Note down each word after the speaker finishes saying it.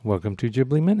Welcome to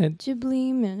Ghibli Minute.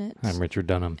 Ghibli Minute. I'm Richard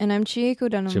Dunham. And I'm Chieko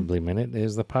Dunham. Ghibli Minute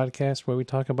is the podcast where we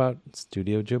talk about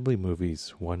Studio Ghibli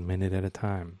movies 1 minute at a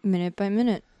time. Minute by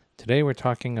minute. Today we're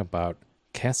talking about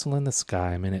Castle in the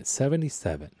Sky, minute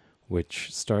 77,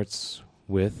 which starts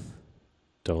with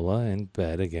Dola in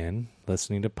bed again,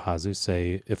 listening to Pazu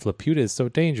say, "If Laputa is so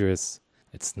dangerous,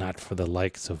 it's not for the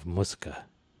likes of Muska."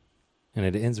 And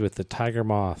it ends with the tiger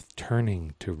moth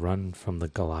turning to run from the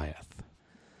Goliath.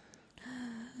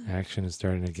 Action is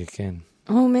starting to kick in.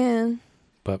 Oh, man.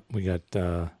 But we got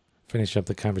finish up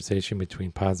the conversation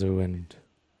between Pazu and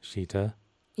Shita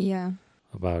Yeah.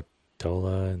 about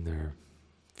Dola and their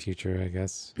future, I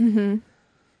guess. Mm-hmm.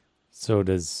 So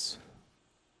does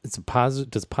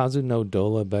Pazu know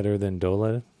Dola better than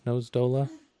Dola knows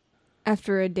Dola?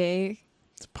 After a day.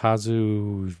 Does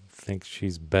Pazu think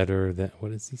she's better than, what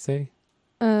does he say?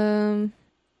 Pazu.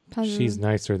 She's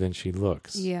nicer than she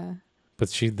looks. Yeah. But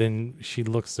she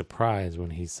looks surprised when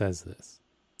he says this.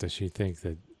 Does she think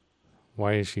that,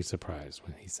 why is she surprised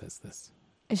when he says this?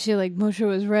 Is she like, Motro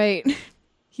was right?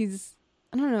 I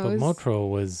don't know. But Motro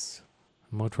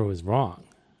was wrong.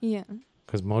 Yeah.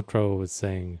 Because Motro was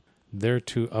saying, they're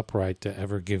too upright to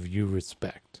ever give you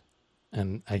respect.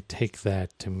 And I take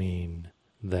that to mean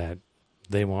that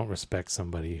they won't respect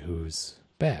somebody who's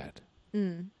bad.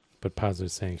 Mm. But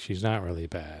Pazu's saying she's not really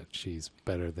bad. She's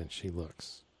better than she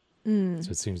looks. Mm. So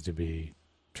it seems to be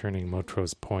turning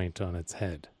Motro's point on its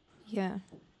head. Yeah.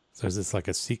 So is this like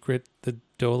a secret that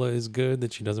Dola is good,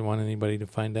 that she doesn't want anybody to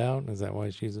find out? Is that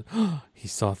why she's, he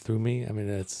saw through me? I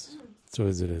mean, so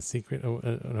is it a secret? I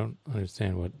don't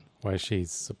understand why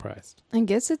she's surprised. I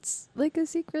guess it's like a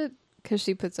secret because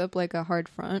she puts up like a hard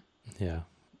front. Yeah.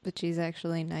 But she's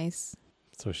actually nice.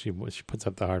 So she puts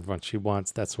up the hard front.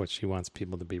 That's what she wants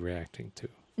people to be reacting to.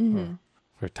 Mm-hmm.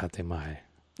 Or Tatemai.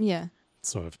 Yeah.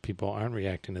 So if people aren't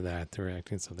reacting to that, they're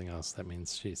reacting to something else. That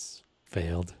means she's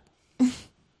failed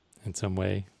in some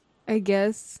way. I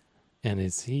guess. And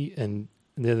and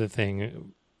the other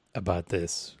thing about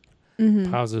this,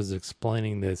 Mm-hmm. Pazu's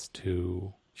explaining this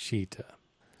to Shita.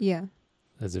 Yeah.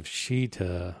 As if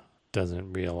Shita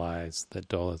doesn't realize that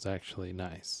Dola's actually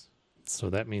nice.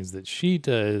 So that means that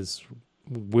Shita is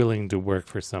willing to work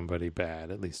for somebody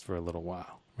bad, at least for a little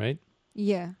while, right?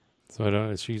 Yeah.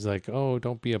 So she's like, "Oh,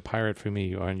 don't be a pirate for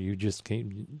me, or you just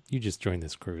joined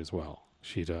this crew as well,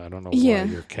 Shita. I don't know why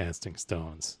you're casting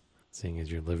stones, seeing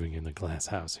as you're living in the glass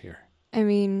house here." I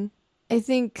mean, I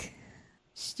think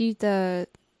Shita's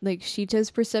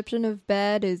perception of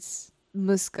bad is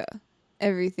Muska.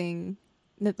 Everything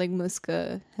that like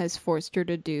Muska has forced her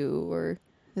to do or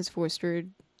has forced her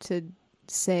to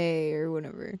say or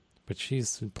whatever. But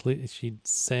she's saying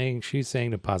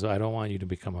to Pazu, "I don't want you to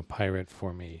become a pirate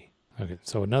for me." Okay,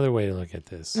 so another way to look at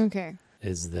this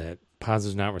is that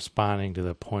Pazu's not responding to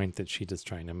the point that Shita's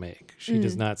trying to make.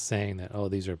 Shita's not saying that, "Oh,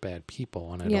 these are bad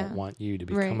people and I don't want you to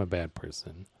become a bad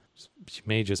person." She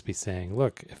may just be saying,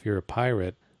 "Look, if you're a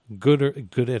pirate,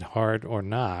 good at heart or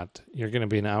not, you're going to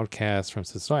be an outcast from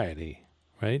society,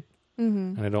 right?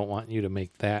 Mm-hmm. And I don't want you to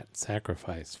make that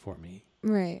sacrifice for me."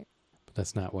 Right. But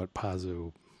that's not what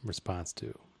Pazu responds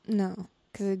to. No,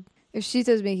 because if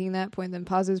Shita's making that point, then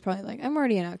Pazu's probably like, "I'm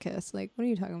already an outcast. Like, what are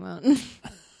you talking about?"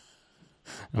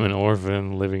 I'm an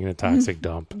orphan living in a toxic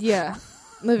dump. Yeah.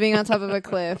 Living on top of a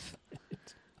cliff.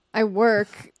 I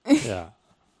work. Yeah.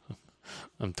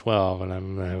 I'm 12 and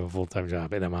I have a full-time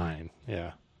job in a mine.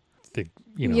 Yeah. I think,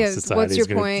 what's your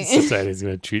point? Society's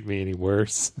going to treat me any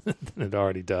worse than it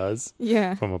already does.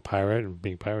 Yeah. If I'm a pirate, and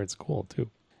being pirate's cool too.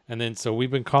 And then, so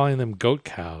we've been calling them goat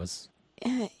cows.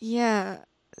 Yeah.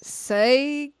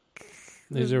 Psych.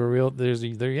 They're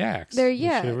yaks. They're You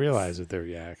yaks. should have realized that they're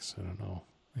yaks. I don't know.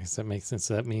 I guess that makes sense.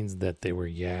 So that means that they were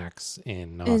yaks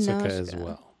in Nausicaa as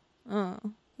well. Oh.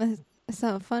 It's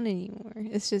not fun anymore.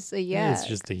 It's just a yak. Yeah, it's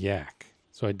just a yak.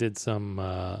 So I did some,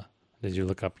 did you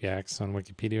look up yaks on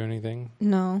Wikipedia or anything?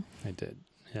 No. I did.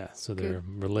 Yeah, so they're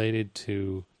related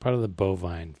to part of the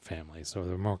bovine family. So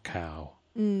they're more cow.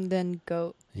 Than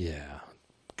goat. Yeah,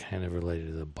 kind of related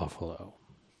to the buffalo.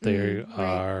 They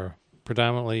are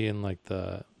predominantly in like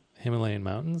the Himalayan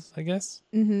mountains, I guess.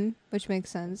 Mm-hmm. Which makes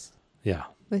sense. Yeah.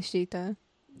 With Shita.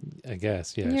 I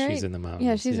guess, yeah. You're She's right. in the mountains.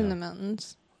 Yeah, she's in the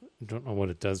mountains. I don't know what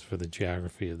it does for the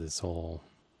geography of this whole...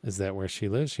 Is that where she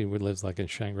lives? She lives like in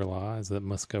Shangri-La? Is that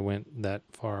Muska went that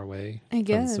far away? I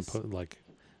guess.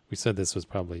 We said this was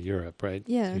probably Europe, right?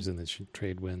 Yeah. She was in the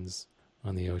trade winds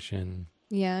on the ocean.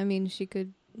 Yeah, I mean, she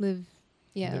could live...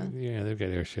 Yeah. They've got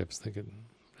airships. They could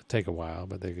take a while,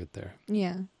 but they get there.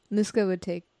 Yeah. Muska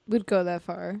would go that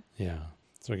far. Yeah.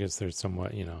 So I guess there's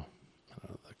somewhat,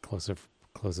 the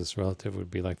closest relative would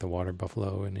be like the water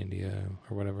buffalo in India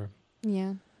or whatever.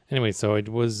 Yeah. Anyway, so it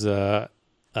was in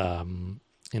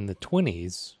the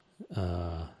 20s,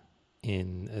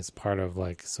 as part of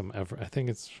like some effort. I think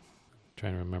it's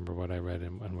trying to remember what I read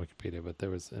on Wikipedia, but there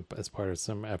was as part of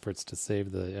some efforts to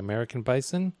save the American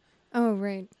bison. Oh,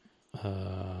 right.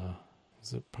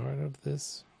 Was it part of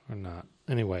this or not?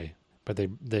 Anyway, but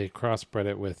they crossbred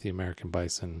it with the American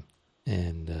bison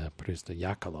and produced a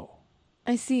yakalo.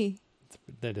 I see.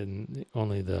 They didn't.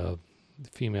 Only the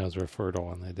females were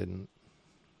fertile, and they didn't.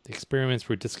 The experiments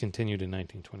were discontinued in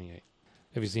 1928.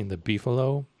 Have you seen the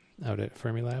beefalo out at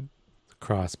Fermilab? It's a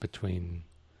cross between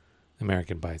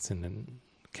American bison and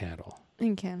cattle.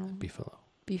 And cattle. Beefalo.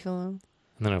 Beefalo. And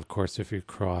then, of course, if you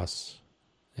cross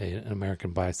an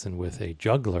American bison with a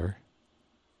juggler,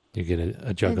 you get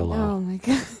a juggalo. Oh my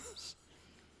gosh.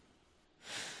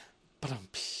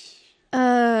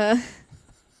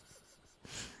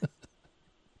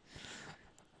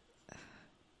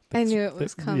 I knew it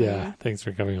was coming. Yeah, thanks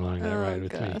for coming along that ride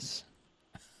with me.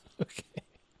 Okay.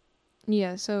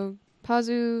 Yeah, so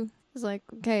Pazu is like,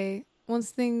 okay,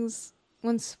 once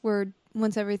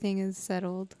everything is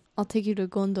settled, I'll take you to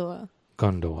Gondoa.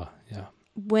 Gondoa, yeah.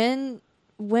 When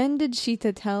did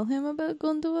Sheeta tell him about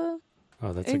Gondoa?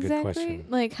 Oh, that's a good question.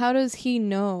 Like, how does he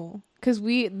know? Because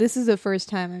this is the first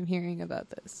time I'm hearing about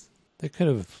this. They could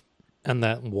have, on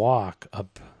that walk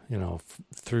up,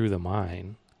 through the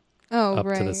mine. Oh, up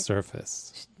right. to the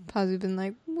surface. Pazu been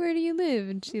like, where do you live?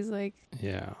 And she's like,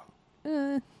 yeah.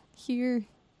 Here.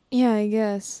 Yeah, I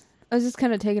guess. I was just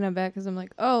kind of taken aback because I'm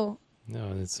like, oh.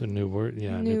 No, it's a new word.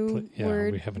 Yeah, new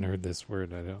word. We haven't heard this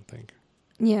word, I don't think.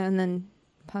 Yeah, and then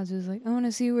Pazu's like, I want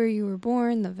to see where you were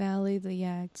born, the valley, the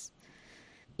yaks.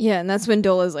 Yeah, and that's when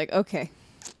Dola's like, okay.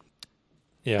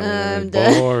 Yeah,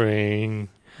 boring.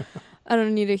 I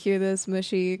don't need to hear this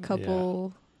mushy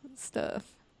couple stuff.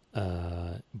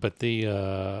 But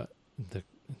do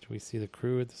we see the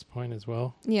crew at this point as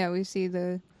well? Yeah, we see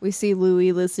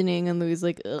Louis listening, and Louis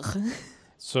like, ugh.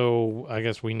 So I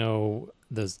guess we know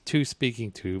there's 2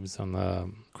 speaking tubes on the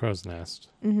crow's nest.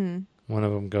 Mm-hmm. One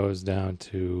of them goes down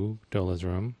to Dola's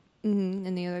room. Mm-hmm.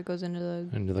 And the other goes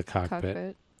into the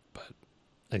cockpit. But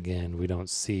again, we don't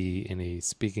see any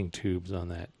speaking tubes on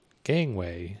that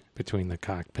gangway between the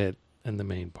cockpit and the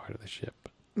main part of the ship.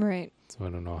 Right. So I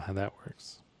don't know how that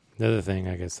works. The other thing,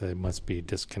 I guess, they must be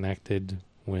disconnected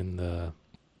when the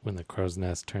crow's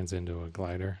nest turns into a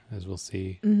glider, as we'll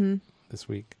see this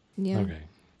week. Yeah. Okay.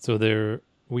 So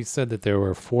we said that there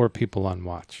were 4 people on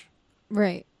watch.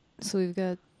 Right. So we've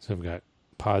got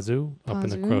Pazu up in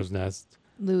the crow's nest.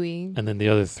 Louis. And then the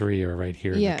other 3 are right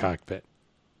here in the cockpit.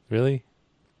 Really?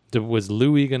 Was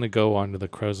Louis going to go onto the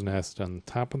crow's nest on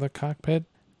top of the cockpit?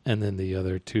 And then the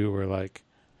other 2 were like,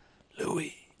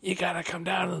 Louis, you got to come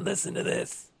down and listen to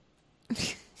this.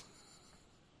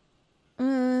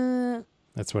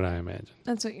 That's what I imagine.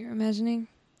 That's what you're imagining?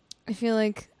 I feel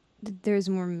like there's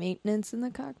more maintenance in the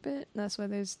cockpit. That's why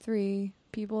there's 3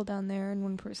 people down there and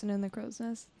 1 person in the crow's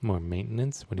nest. More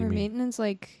maintenance? What do you mean? More maintenance,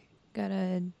 like,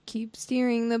 gotta keep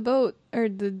steering the boat or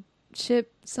the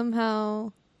ship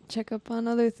somehow, check up on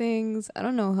other things. I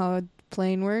don't know how a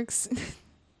plane works.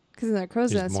 Because in that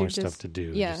crow's nest, there's more stuff to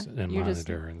do. Yeah. And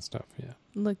monitor and stuff, yeah.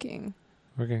 Looking.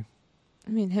 Okay. I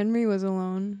mean, Henry was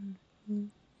alone.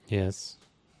 Yes.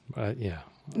 Yeah.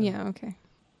 Yeah, okay.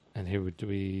 And here would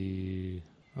we...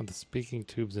 Oh, the speaking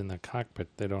tubes in the cockpit,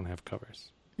 they don't have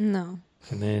covers. No.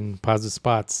 And then Pazu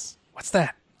spots. What's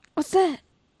that? What's that?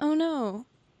 Oh, no.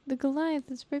 The Goliath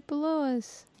is right below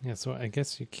us. Yeah, so I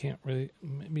guess you can't really...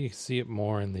 Maybe you see it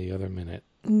more in the other minute.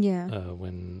 Yeah.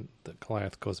 When the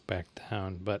Goliath goes back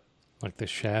down. But like the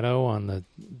shadow on the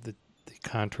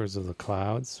contours of the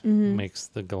clouds makes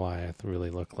the Goliath really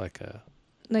look like a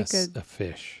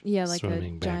fish. Yeah, like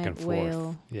swimming a back giant and forth.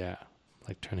 whale. Yeah,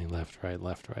 like turning left, right,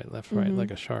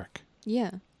 like a shark.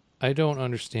 Yeah. I don't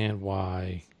understand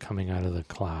why coming out of the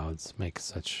clouds makes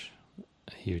such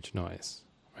a huge noise,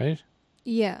 right?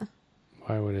 Yeah.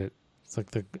 Why would it? It's like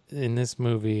in this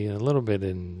movie, a little bit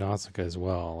in Nausicaa as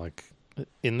well. Like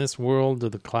in this world, do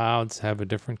the clouds have a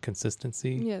different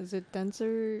consistency? Yeah, is it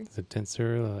denser? Is it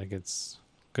denser? Like because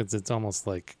it's almost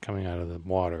like coming out of the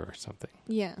water or something.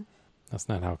 Yeah. That's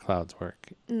not how clouds work.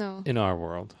 No. In our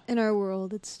world. In our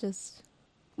world, it's just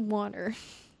water.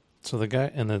 So the guy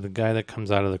that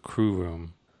comes out of the crew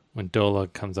room, when Dola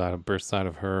bursts out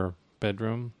of her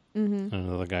bedroom, and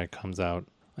another guy comes out,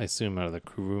 I assume out of the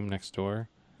crew room next door,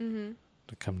 to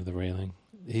come to the railing.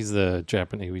 He's the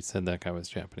Japanese. We said that guy was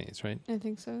Japanese, right? I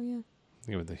think so, yeah.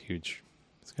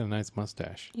 He's got a nice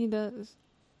mustache. He does.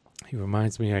 He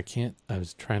reminds me, I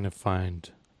was trying to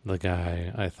find the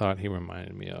guy I thought he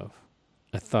reminded me of.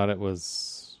 I thought it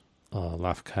was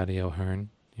Lafcadio Hearn.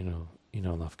 You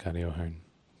know Lafcadio Hearn,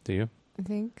 do you? I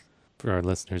think. For our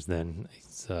listeners then,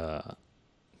 he's a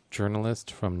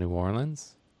journalist from New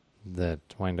Orleans that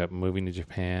wind up moving to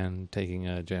Japan, taking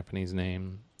a Japanese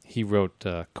name. He wrote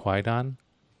Kwaidan,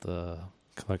 the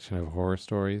collection of horror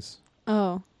stories.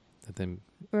 Oh. That they,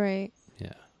 right.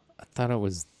 Yeah. I thought it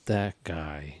was that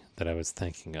guy that I was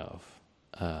thinking of.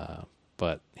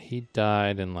 But he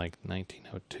died in like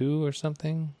 1902 or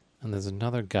something. And there's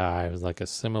another guy who's like a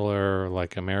similar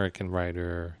like American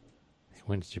writer. He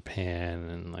went to Japan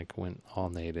and like went all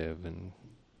native and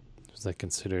was like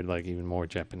considered like even more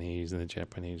Japanese than the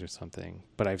Japanese or something.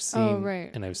 But I've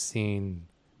seen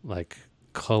like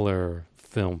color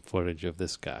film footage of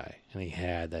this guy, and he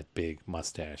had that big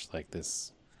mustache like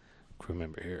this crew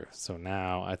member here. So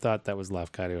now I thought that was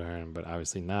Lafcadio Hearn, but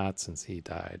obviously not, since he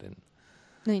died in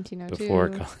 1902.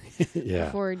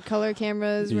 Before color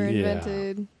cameras were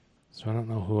invented. So I don't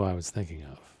know who I was thinking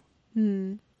of. I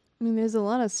mean, there's a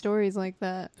lot of stories like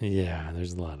that. Yeah,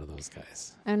 there's a lot of those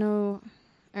guys. I know.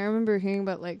 I remember hearing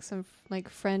about like some like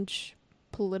French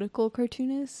political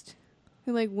cartoonist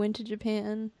who like went to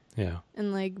Japan. Yeah.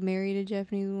 And like married a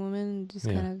Japanese woman and just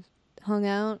kind of hung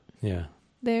out. Yeah.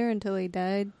 There until he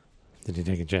died. Did he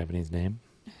take a Japanese name?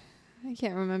 I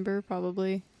can't remember.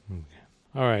 Probably. Okay.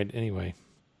 All right. Anyway,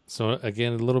 so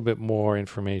again, a little bit more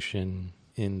information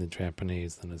in the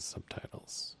Japanese than the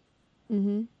subtitles.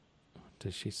 Mm-hmm.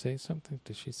 Did she say something?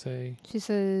 Did she say? She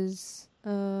says,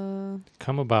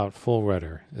 "Come about full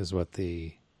rudder" is what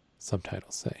the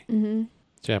subtitles say. Mm-hmm.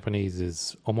 Japanese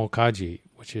is omokaji,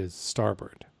 which is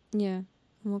starboard. Yeah.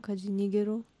 Omokaji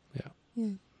nigeru. Yeah.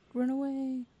 Yeah. Run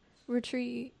away.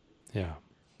 Retreat. Yeah.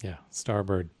 Yeah.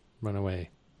 Starboard. Run away.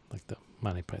 Like the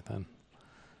Monty Python.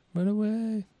 Run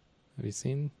away. Have you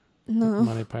seen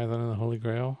Monty Python and the Holy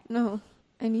Grail? No.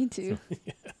 I need to. So,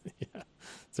 yeah.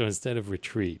 So instead of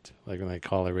retreat, like when they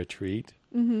call a retreat,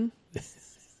 mm-hmm.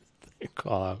 they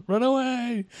call out, run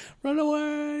away, run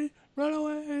away, run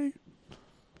away.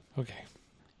 Okay.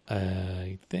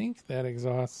 I think that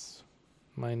exhausts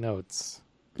my notes.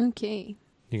 Okay.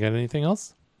 You got anything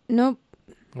else? Nope.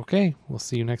 Okay. We'll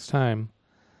see you next time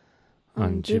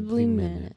on Ghibli Minute.